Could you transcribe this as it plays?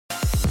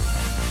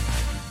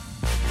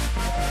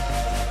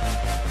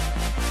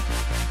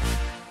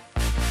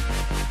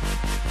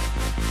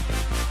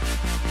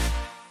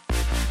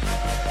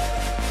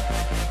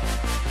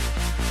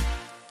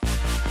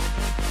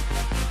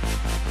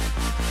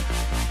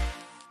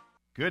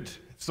Good.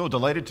 So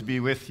delighted to be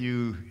with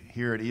you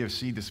here at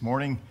EFC this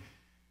morning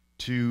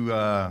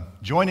to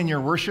join in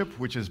your worship,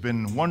 which has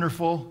been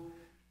wonderful,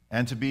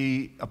 and to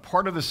be a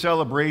part of the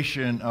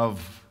celebration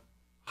of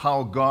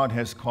how God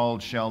has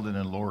called Sheldon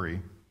and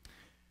Lori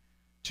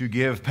to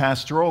give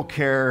pastoral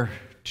care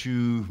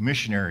to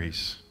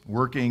missionaries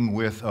working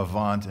with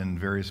Avant in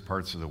various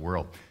parts of the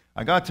world.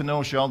 I got to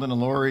know Sheldon and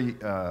Lori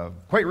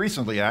quite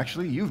recently,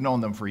 actually. You've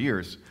known them for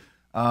years.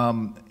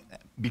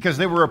 Because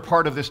they were a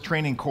part of this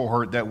training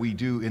cohort that we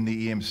do in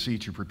the EMC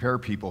to prepare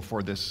people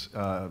for this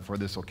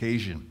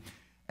occasion.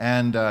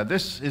 And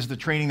this is the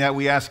training that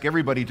we ask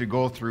everybody to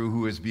go through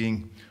who is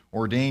being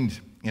ordained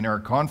in our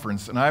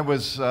conference. And I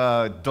was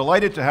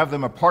delighted to have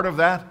them a part of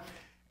that.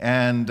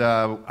 And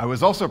I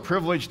was also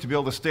privileged to be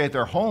able to stay at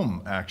their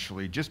home,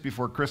 actually, just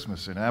before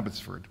Christmas in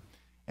Abbotsford,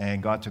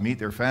 and got to meet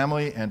their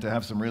family and to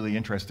have some really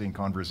interesting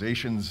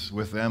conversations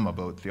with them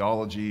about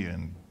theology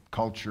and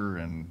culture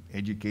and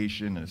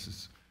education. And this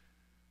is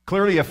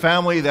clearly a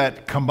family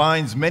that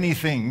combines many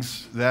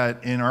things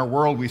that in our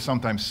world we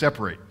sometimes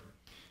separate.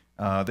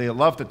 They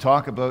love to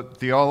talk about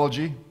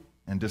theology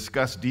and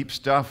discuss deep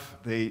stuff.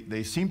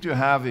 They seem to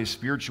have a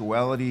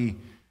spirituality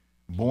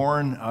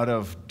born out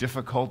of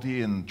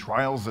difficulty and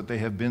trials that they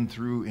have been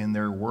through in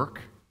their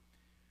work.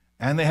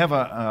 And they have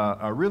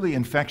a really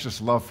infectious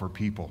love for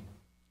people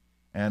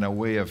and a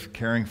way of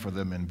caring for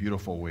them in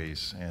beautiful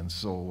ways. And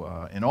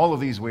so in all of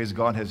these ways,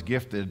 God has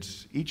gifted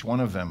each one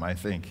of them, I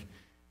think.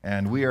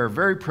 And we are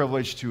very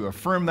privileged to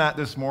affirm that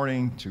this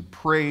morning, to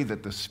pray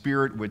that the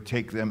Spirit would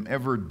take them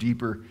ever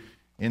deeper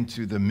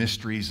into the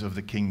mysteries of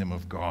the kingdom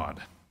of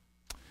God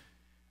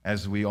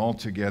as we all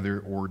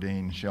together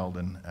ordain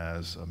Sheldon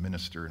as a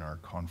minister in our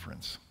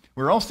conference.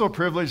 We're also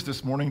privileged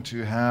this morning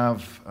to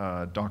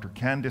have Dr.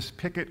 Candace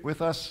Pickett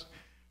with us.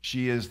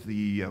 She is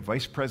the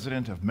Vice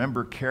President of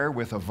Member Care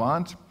with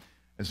Avant.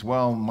 As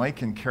well,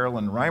 Mike and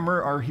Carolyn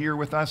Reimer are here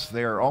with us.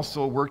 They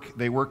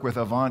work with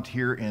Avant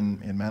here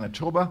in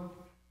Manitoba.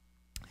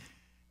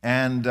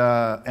 And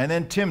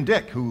then Tim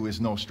Dick, who is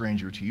no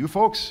stranger to you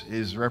folks,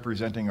 is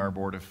representing our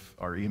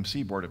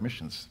EMC Board of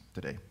Missions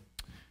today.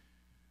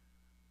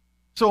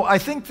 So I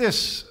think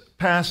this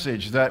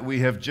passage that we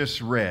have just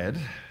read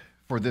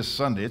for this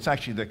Sunday, it's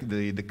actually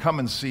the Come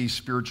and See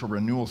Spiritual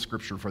Renewal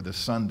Scripture for this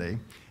Sunday,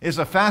 is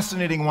a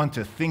fascinating one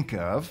to think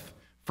of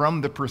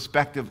from the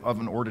perspective of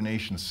an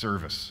ordination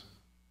service.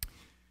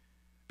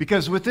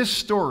 Because with this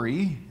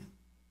story,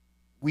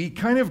 we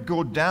kind of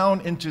go down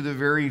into the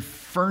very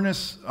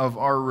furnace of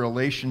our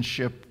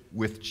relationship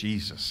with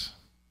Jesus,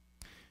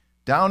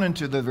 down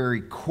into the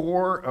very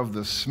core of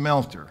the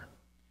smelter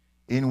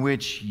in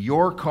which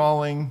your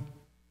calling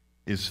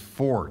is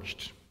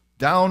forged.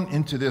 Down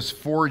into this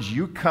forge,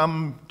 you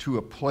come to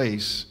a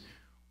place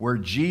where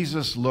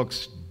Jesus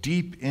looks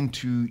deep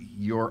into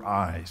your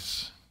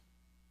eyes.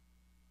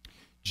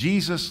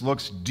 Jesus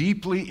looks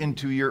deeply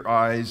into your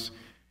eyes,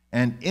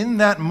 and in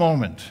that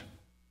moment,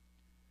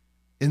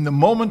 in the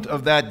moment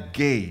of that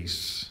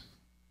gaze,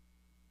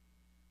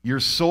 your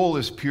soul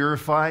is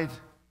purified,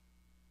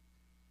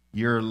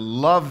 your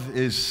love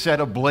is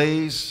set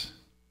ablaze,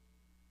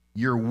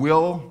 your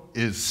will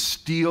is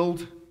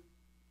steeled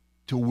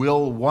to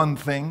will one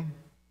thing.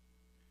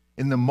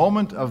 In the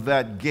moment of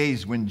that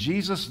gaze, when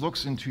Jesus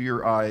looks into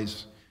your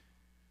eyes,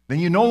 then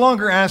you no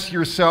longer ask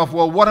yourself,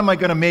 well, what am I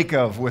going to make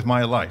of with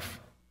my life?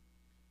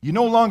 You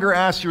no longer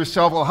ask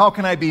yourself, well, how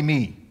can I be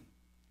me?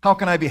 How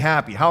can I be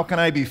happy? How can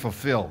I be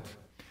fulfilled?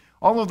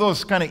 All of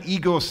those kind of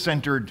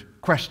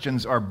ego-centered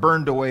questions are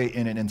burned away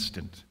in an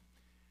instant.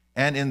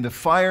 And in the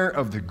fire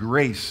of the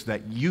grace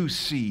that you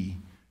see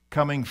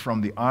coming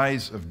from the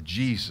eyes of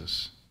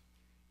Jesus,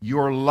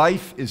 your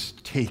life is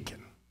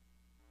taken.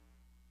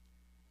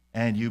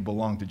 And you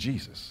belong to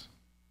Jesus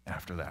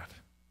after that.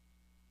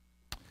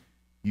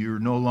 You're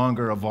no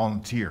longer a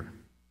volunteer.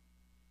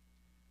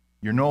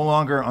 You're no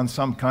longer on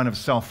some kind of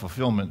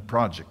self-fulfillment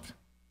project.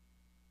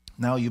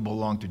 Now you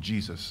belong to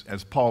Jesus.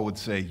 As Paul would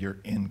say, you're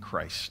in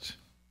Christ.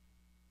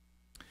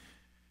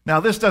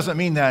 Now, this doesn't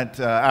mean that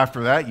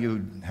after that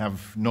you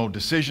have no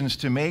decisions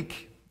to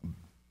make.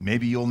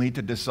 Maybe you'll need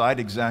to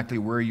decide exactly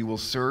where you will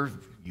serve.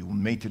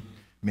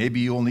 Maybe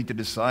you'll need to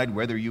decide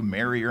whether you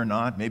marry or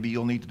not. Maybe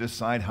you'll need to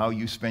decide how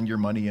you spend your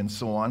money and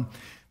so on.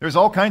 There's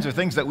all kinds of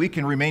things that we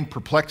can remain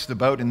perplexed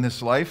about in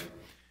this life,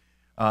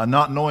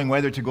 not knowing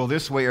whether to go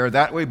this way or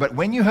that way. But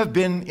when you have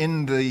been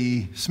in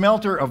the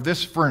smelter of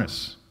this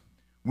furnace,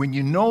 when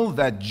you know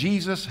that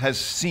Jesus has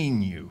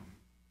seen you,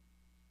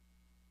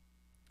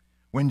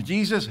 when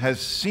Jesus has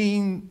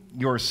seen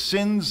your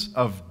sins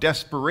of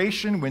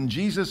desperation, when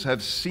Jesus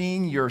has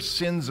seen your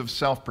sins of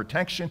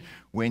self-protection,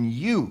 when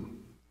you,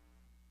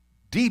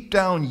 deep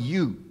down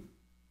you,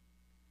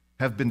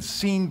 have been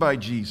seen by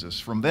Jesus,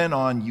 from then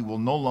on you will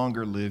no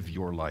longer live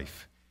your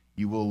life.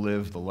 You will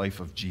live the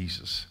life of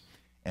Jesus.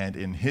 And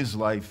in his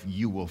life,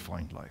 you will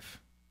find life.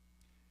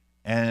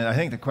 And I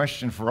think the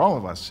question for all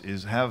of us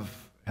is, have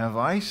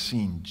I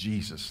seen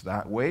Jesus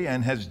that way?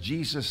 And has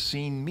Jesus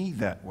seen me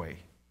that way?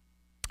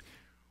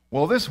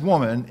 Well, this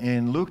woman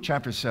in Luke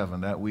chapter 7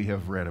 that we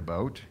have read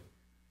about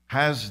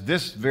has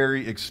this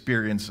very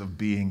experience of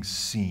being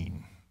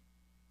seen.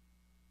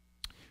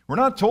 We're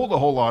not told a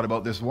whole lot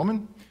about this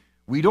woman.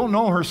 We don't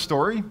know her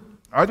story,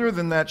 other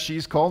than that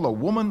she's called a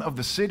woman of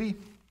the city,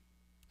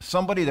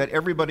 somebody that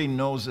everybody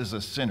knows is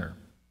a sinner.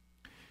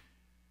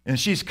 And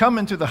she's come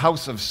into the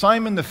house of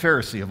Simon the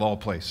Pharisee, of all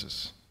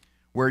places,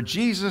 where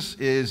Jesus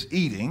is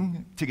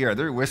eating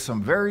together with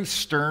some very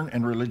stern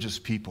and religious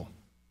people,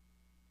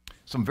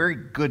 some very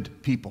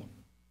good people.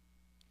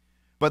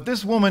 But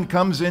this woman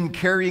comes in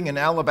carrying an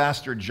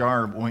alabaster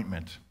jar of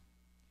ointment.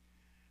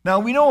 Now,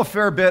 we know a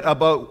fair bit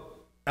about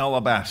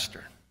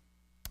alabaster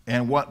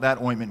and what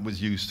that ointment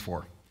was used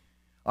for.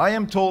 I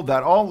am told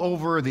that all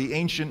over the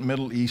ancient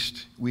Middle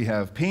East, we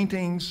have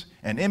paintings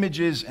and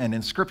images and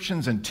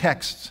inscriptions and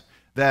texts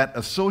that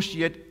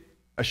associate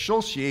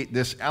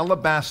this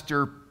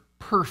alabaster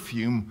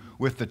perfume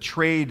with the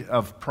trade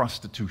of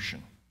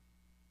prostitution.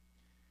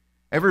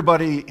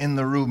 Everybody in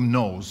the room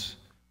knows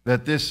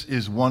that this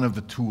is one of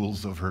the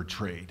tools of her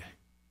trade,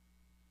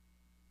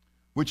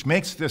 which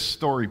makes this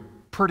story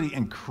pretty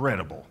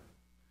incredible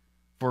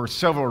for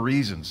several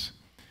reasons.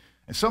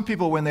 And some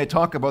people, when they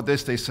talk about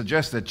this, they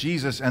suggest that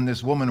Jesus and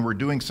this woman were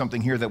doing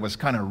something here that was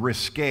kind of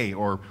risque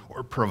or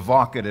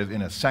provocative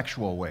in a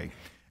sexual way.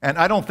 And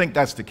I don't think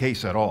that's the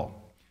case at all.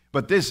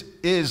 But this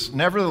is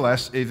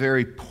nevertheless a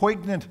very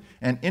poignant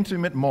and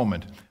intimate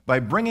moment. By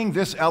bringing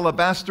this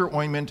alabaster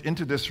ointment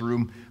into this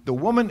room, the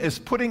woman is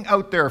putting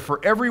out there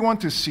for everyone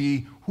to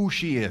see who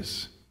she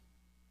is.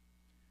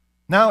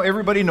 Now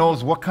everybody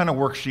knows what kind of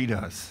work she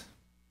does.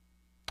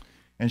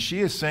 And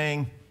she is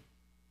saying,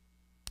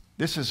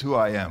 "This is who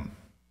I am."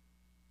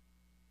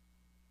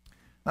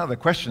 Now the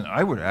question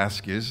I would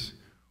ask is,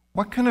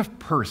 what kind of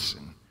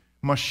person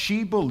must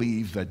she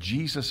believe that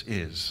Jesus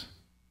is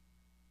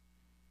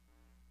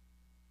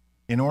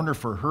in order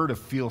for her to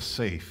feel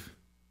safe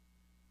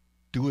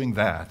doing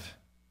that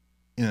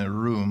in a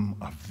room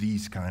of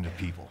these kind of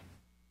people?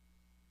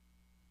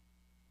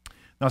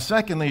 Now,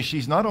 secondly,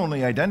 she's not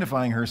only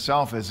identifying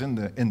herself as in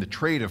the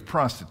trade of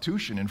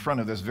prostitution in front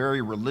of this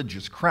very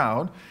religious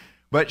crowd,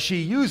 but she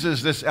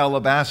uses this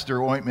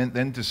alabaster ointment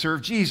then to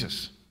serve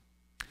Jesus.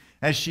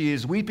 As she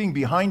is weeping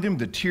behind him,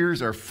 the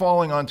tears are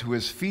falling onto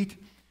his feet.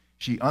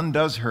 She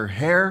undoes her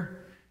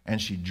hair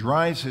and she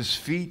dries his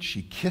feet.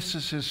 She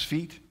kisses his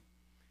feet.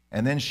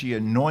 And then she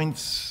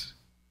anoints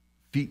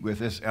feet with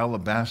this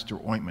alabaster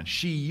ointment.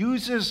 She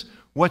uses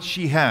what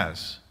she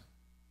has.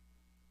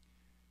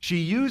 She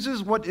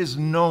uses what is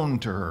known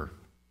to her.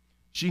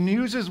 She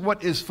uses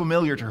what is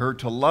familiar to her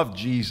to love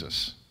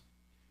Jesus.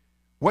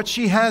 What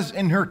she has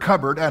in her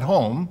cupboard at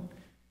home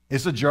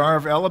is a jar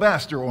of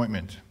alabaster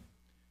ointment.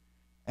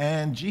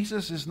 And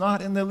Jesus is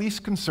not in the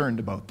least concerned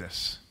about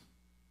this.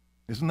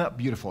 Isn't that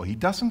beautiful? He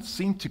doesn't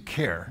seem to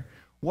care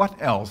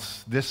what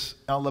else this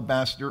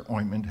alabaster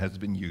ointment has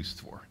been used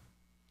for.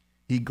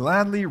 He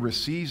gladly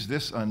receives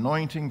this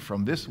anointing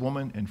from this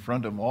woman in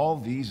front of all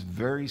these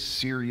very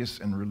serious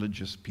and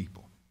religious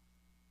people.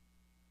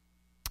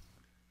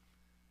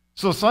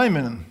 So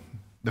Simon,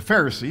 the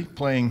Pharisee,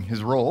 playing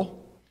his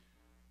role,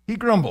 he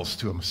grumbles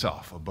to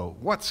himself about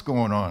what's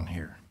going on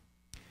here.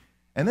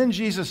 And then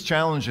Jesus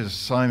challenges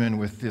Simon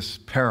with this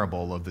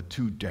parable of the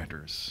two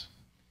debtors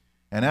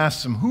and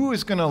asks him, who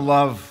is going to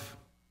love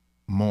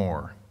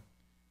more?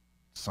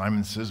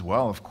 Simon says,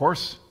 well, of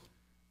course,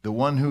 the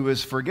one who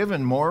is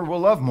forgiven more will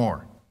love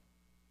more.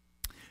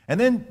 And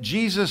then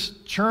Jesus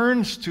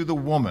turns to the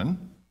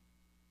woman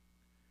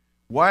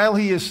while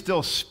he is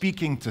still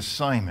speaking to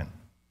Simon.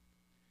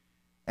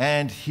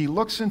 And he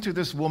looks into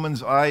this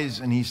woman's eyes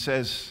and he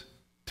says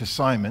to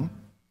Simon,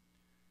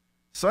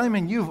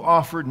 Simon, you've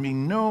offered me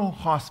no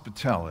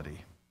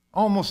hospitality,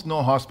 almost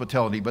no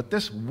hospitality, but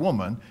this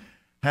woman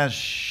has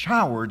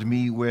showered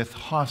me with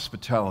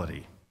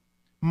hospitality.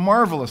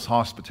 Marvelous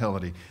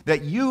hospitality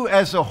that you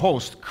as a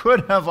host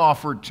could have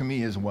offered to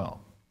me as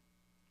well.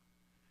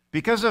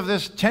 Because of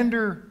this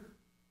tender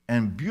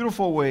and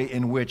beautiful way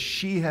in which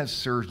she has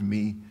served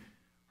me,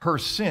 her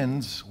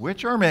sins,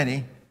 which are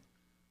many,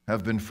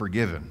 have been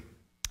forgiven.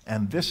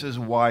 And this is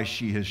why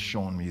she has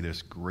shown me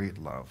this great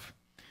love.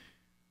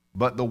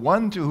 But the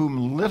one to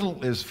whom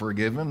little is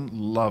forgiven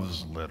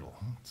loves little.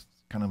 It's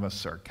kind of a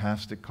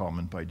sarcastic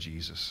comment by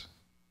Jesus.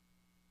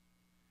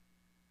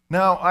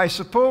 Now, I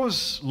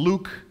suppose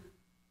Luke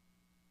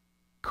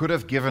could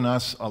have given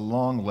us a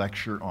long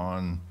lecture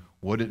on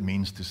what it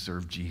means to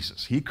serve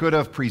Jesus. He could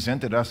have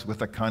presented us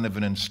with a kind of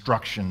an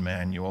instruction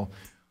manual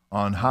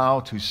on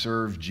how to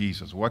serve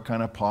Jesus, what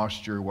kind of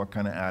posture, what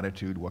kind of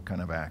attitude, what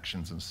kind of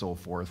actions, and so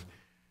forth.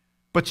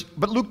 But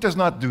Luke does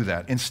not do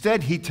that.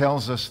 Instead, he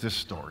tells us this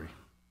story.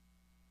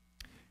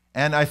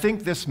 And I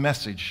think this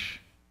message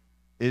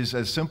is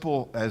as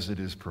simple as it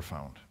is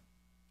profound.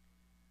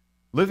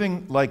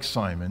 Living like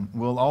Simon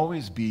will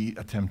always be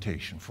a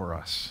temptation for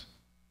us.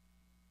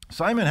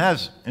 Simon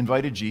has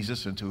invited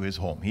Jesus into his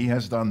home. He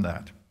has done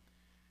that.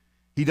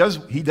 He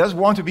does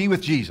want to be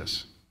with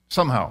Jesus,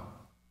 somehow.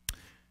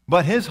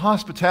 But his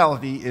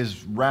hospitality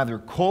is rather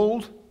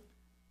cold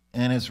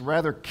and is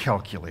rather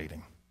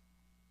calculating.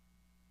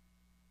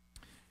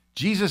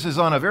 Jesus is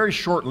on a very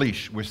short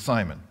leash with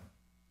Simon.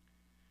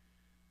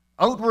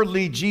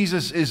 Outwardly,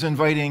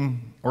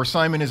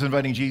 Simon is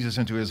inviting Jesus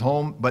into his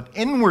home, but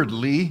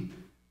inwardly,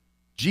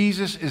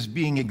 Jesus is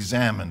being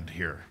examined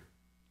here.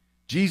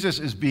 Jesus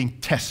is being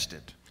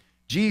tested.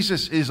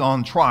 Jesus is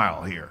on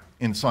trial here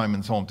in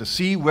Simon's home to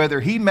see whether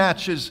he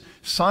matches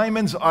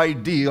Simon's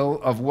ideal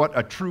of what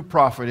a true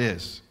prophet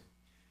is.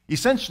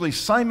 Essentially,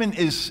 Simon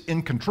is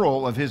in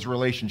control of his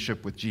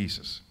relationship with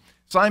Jesus.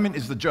 Simon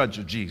is the judge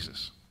of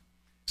Jesus.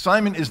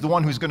 Simon is the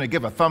one who's going to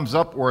give a thumbs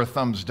up or a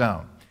thumbs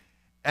down.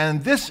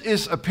 And this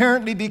is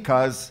apparently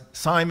because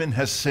Simon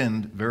has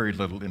sinned very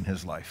little in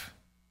his life.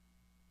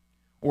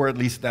 Or at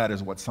least that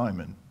is what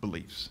Simon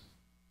believes.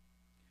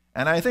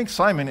 And I think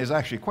Simon is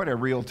actually quite a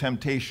real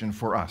temptation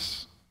for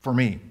us, for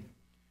me.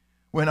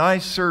 When I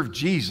serve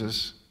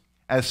Jesus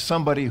as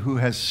somebody who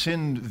has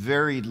sinned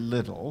very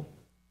little,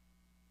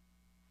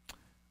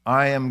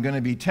 I am going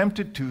to be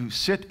tempted to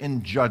sit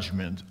in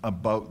judgment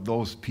about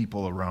those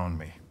people around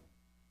me.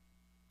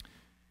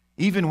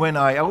 Even when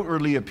I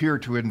outwardly appear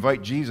to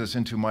invite Jesus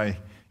into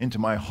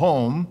my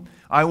home,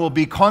 I will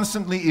be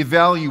constantly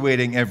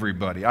evaluating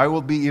everybody. I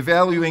will be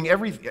evaluating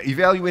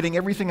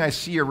everything I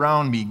see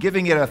around me,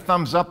 giving it a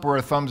thumbs up or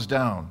a thumbs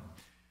down,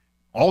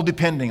 all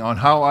depending on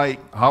how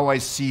I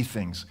see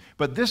things.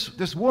 But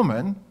this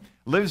woman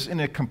lives in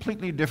a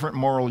completely different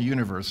moral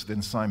universe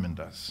than Simon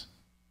does.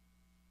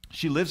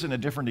 She lives in a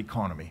different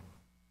economy.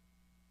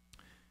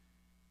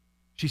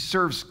 She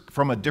serves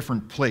from a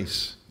different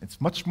place. It's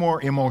much more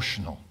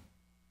emotional.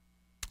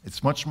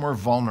 It's much more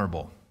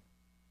vulnerable.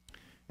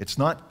 It's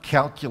not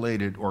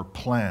calculated or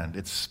planned.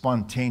 It's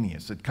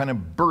spontaneous. It kind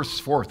of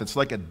bursts forth. It's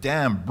like a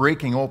dam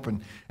breaking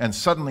open, and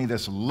suddenly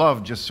this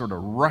love just sort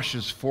of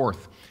rushes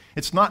forth.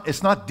 It's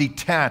not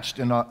detached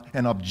and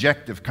an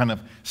objective, kind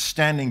of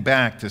standing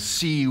back to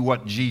see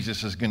what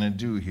Jesus is going to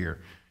do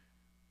here.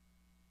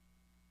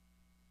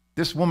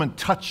 This woman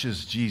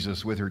touches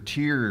Jesus with her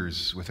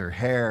tears, with her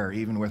hair,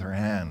 even with her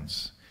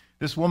hands.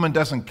 This woman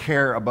doesn't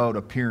care about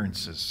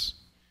appearances.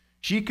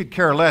 She could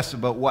care less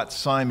about what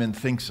Simon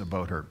thinks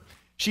about her.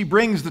 She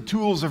brings the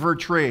tools of her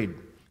trade,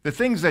 the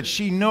things that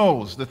she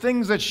knows, the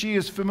things that she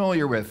is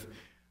familiar with.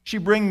 She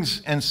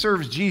brings and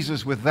serves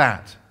Jesus with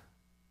that.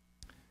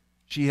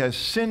 She has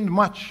sinned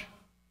much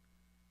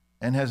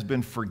and has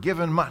been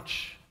forgiven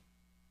much,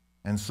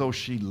 and so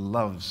she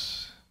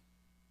loves,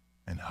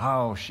 and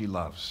how she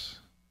loves.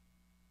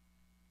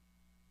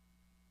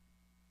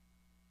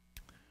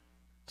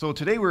 So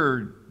today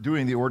we're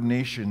doing the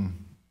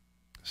ordination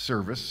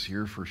service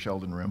here for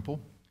Sheldon Rimple.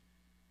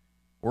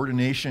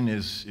 Ordination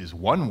is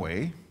one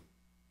way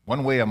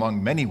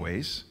among many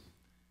ways,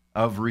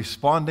 of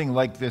responding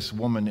like this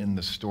woman in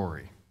the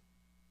story.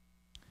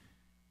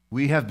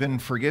 We have been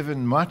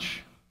forgiven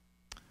much,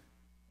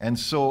 and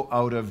so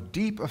out of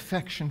deep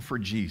affection for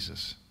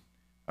Jesus,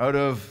 out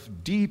of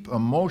deep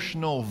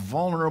emotional,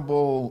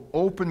 vulnerable,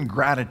 open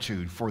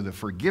gratitude for the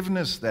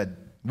forgiveness that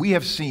we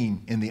have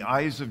seen in the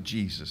eyes of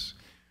Jesus,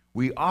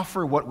 we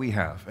offer what we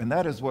have, and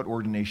that is what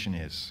ordination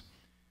is.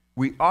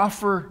 We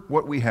offer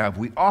what we have.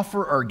 We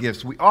offer our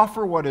gifts. We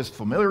offer what is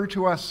familiar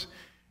to us,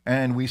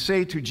 and we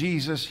say to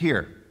Jesus,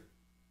 here,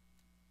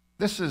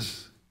 this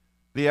is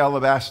the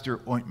alabaster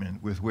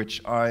ointment with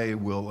which I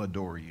will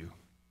adore you.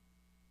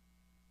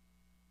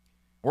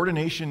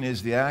 Ordination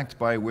is the act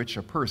by which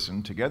a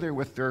person, together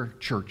with their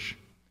church,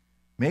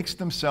 makes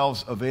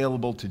themselves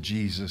available to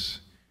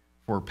Jesus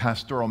for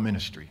pastoral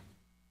ministry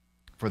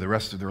for the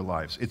rest of their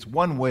lives. It's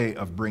one way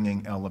of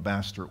bringing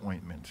alabaster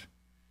ointment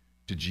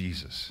to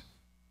Jesus.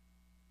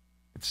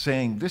 It's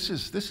saying, this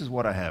is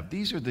what I have.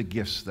 These are the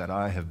gifts that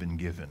I have been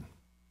given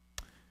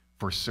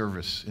for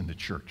service in the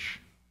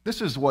church.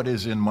 This is what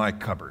is in my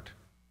cupboard.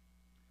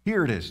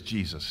 Here it is,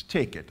 Jesus.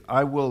 Take it.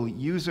 I will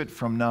use it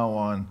from now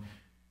on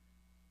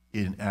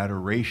in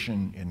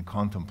adoration, in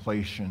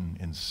contemplation,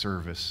 in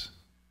service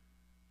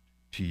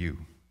to you.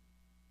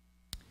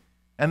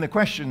 And the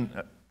question,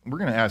 we're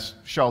going to ask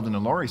Sheldon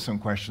and Laurie some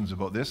questions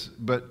about this,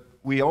 but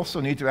we also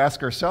need to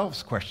ask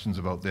ourselves questions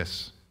about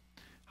this.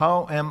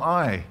 How am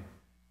I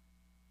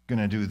going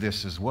to do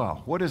this as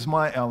well? What is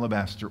my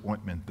alabaster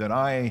ointment that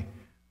I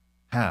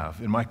have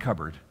in my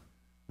cupboard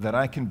that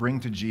I can bring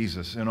to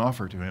Jesus and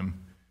offer to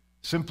him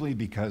simply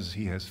because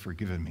he has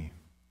forgiven me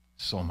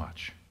so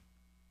much?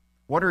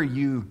 What are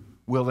you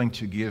willing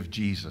to give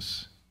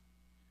Jesus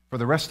for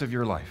the rest of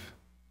your life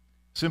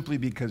simply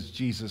because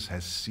Jesus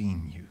has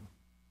seen you?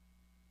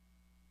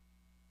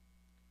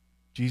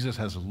 Jesus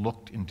has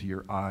looked into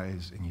your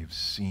eyes and you've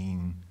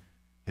seen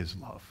his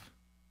love.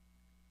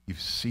 You've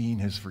seen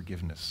his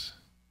forgiveness.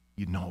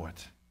 You know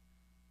it.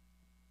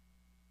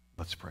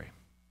 Let's pray.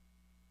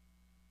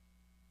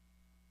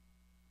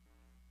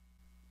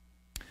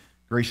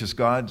 Gracious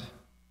God,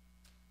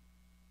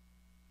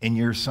 in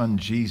your Son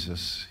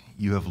Jesus,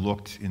 you have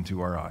looked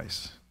into our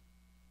eyes.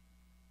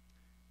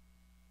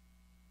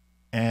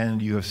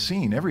 And you have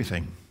seen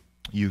everything.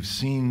 You've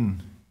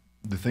seen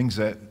the things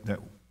that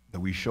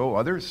we show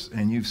others,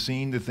 and you've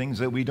seen the things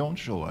that we don't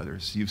show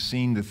others. You've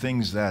seen the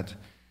things that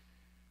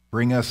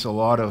bring us a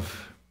lot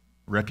of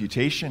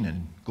reputation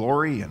and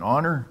glory and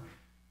honor.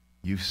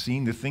 You've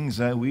seen the things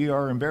that we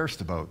are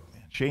embarrassed about,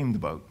 shamed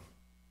about.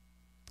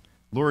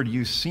 Lord,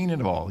 you've seen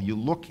it all. You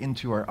look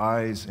into our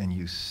eyes and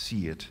you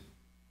see it.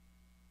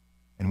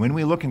 And when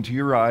we look into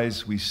your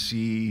eyes, we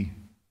see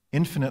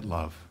infinite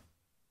love.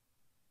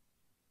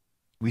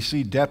 We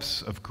see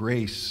depths of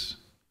grace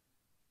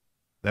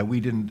that we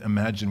didn't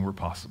imagine were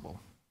possible.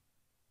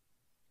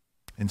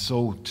 And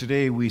so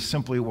today we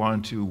simply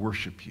want to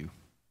worship you.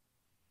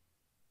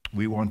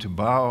 We want to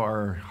bow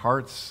our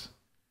hearts,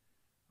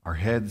 our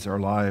heads, our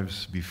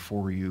lives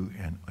before you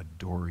and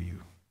adore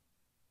you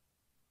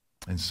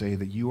and say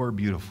that you are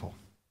beautiful.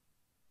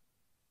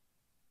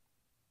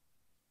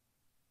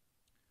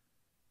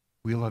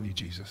 We love you,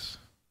 Jesus.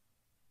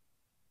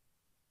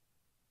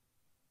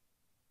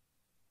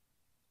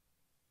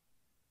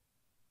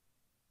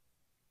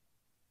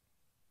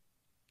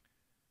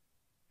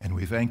 And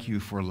we thank you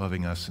for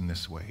loving us in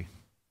this way.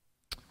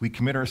 We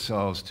commit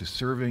ourselves to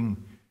serving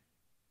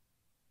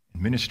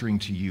and ministering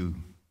to you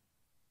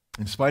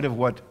in spite of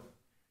what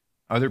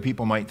other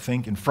people might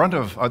think, in front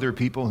of other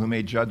people who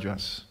may judge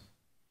us.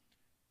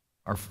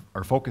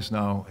 Our focus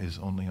now is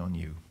only on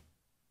you.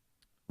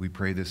 We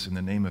pray this in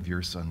the name of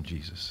your Son,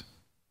 Jesus.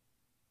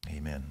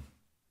 Amen.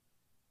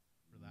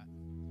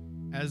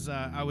 As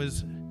I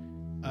was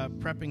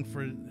prepping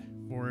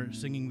for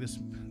singing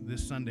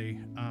this Sunday,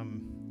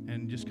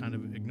 and just kind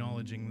of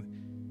acknowledging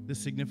this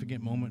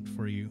significant moment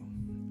for you,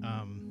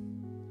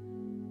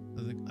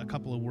 a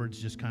couple of words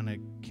just kind of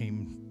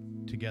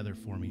came together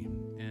for me,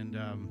 and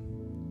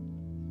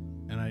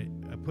I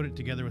put it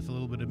together with a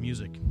little bit of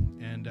music,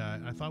 and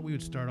I thought we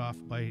would start off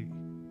by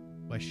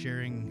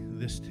sharing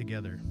this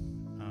together.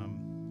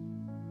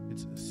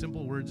 It's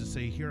simple words to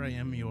say, "Here I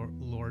am, your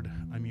Lord,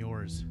 I'm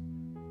yours.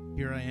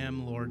 Here I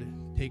am, Lord,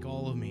 take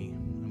all of me.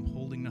 I'm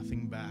holding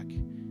nothing back.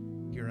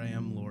 Here I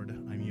am, Lord,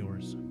 I'm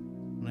yours."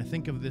 When I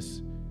think of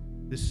this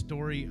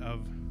story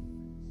of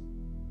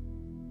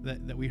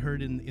that we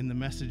heard in the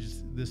message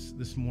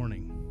this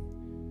morning,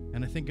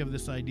 and I think of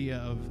this idea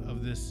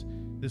of this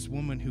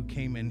woman who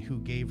came and who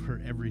gave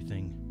her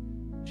everything.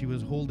 She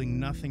was holding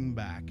nothing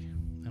back,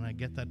 and I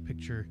get that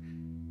picture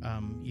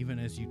even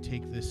as you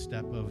take this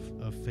step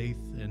of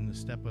faith and the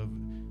step of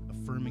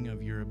affirming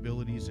of your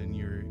abilities and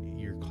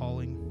your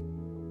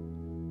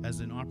calling as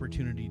an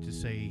opportunity to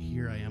say,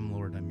 "Here I am,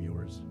 Lord, I'm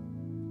yours.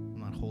 I'm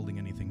not holding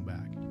anything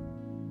back."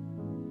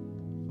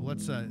 So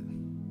let's, we're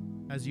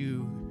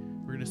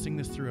going to sing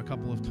this through a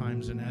couple of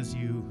times, and as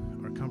you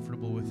are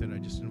comfortable with it, I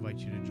just invite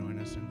you to join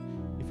us, and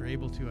if you're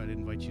able to, I'd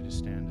invite you to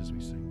stand as we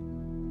sing.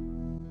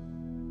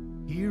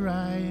 Here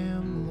I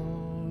am,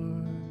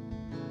 Lord,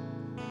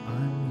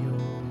 I'm